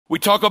We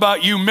talk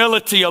about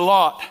humility a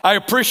lot. I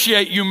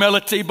appreciate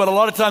humility, but a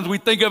lot of times we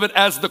think of it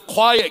as the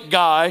quiet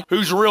guy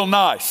who's real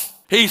nice.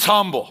 He's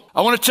humble. I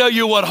want to tell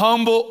you what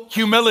humble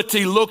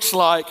humility looks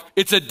like.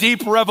 It's a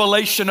deep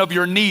revelation of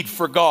your need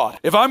for God.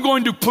 If I'm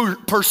going to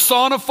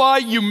personify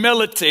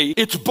humility,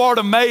 it's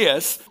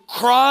Bartimaeus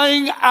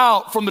crying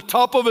out from the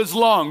top of his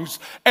lungs,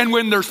 and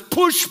when there's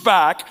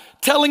pushback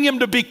telling him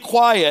to be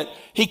quiet,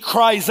 he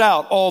cries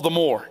out all the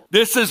more.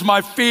 This is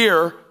my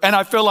fear, and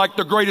I feel like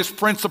the greatest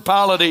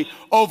principality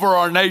over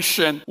our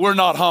nation. We're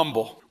not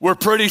humble. We're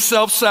pretty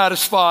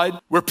self-satisfied.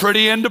 We're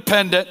pretty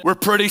independent. We're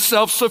pretty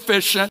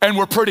self-sufficient, and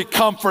we're pretty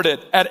comforted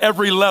at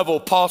every level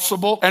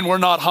possible, and we're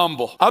not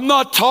humble. I'm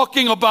not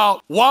talking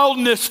about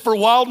wildness for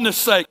wildness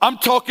sake. I'm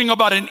talking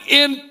about an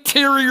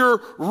interior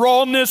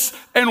rawness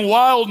and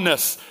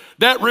wildness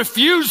that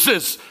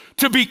refuses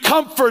to be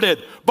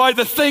comforted by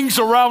the things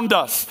around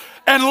us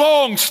and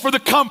longs for the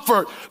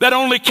comfort that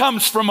only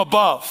comes from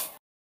above.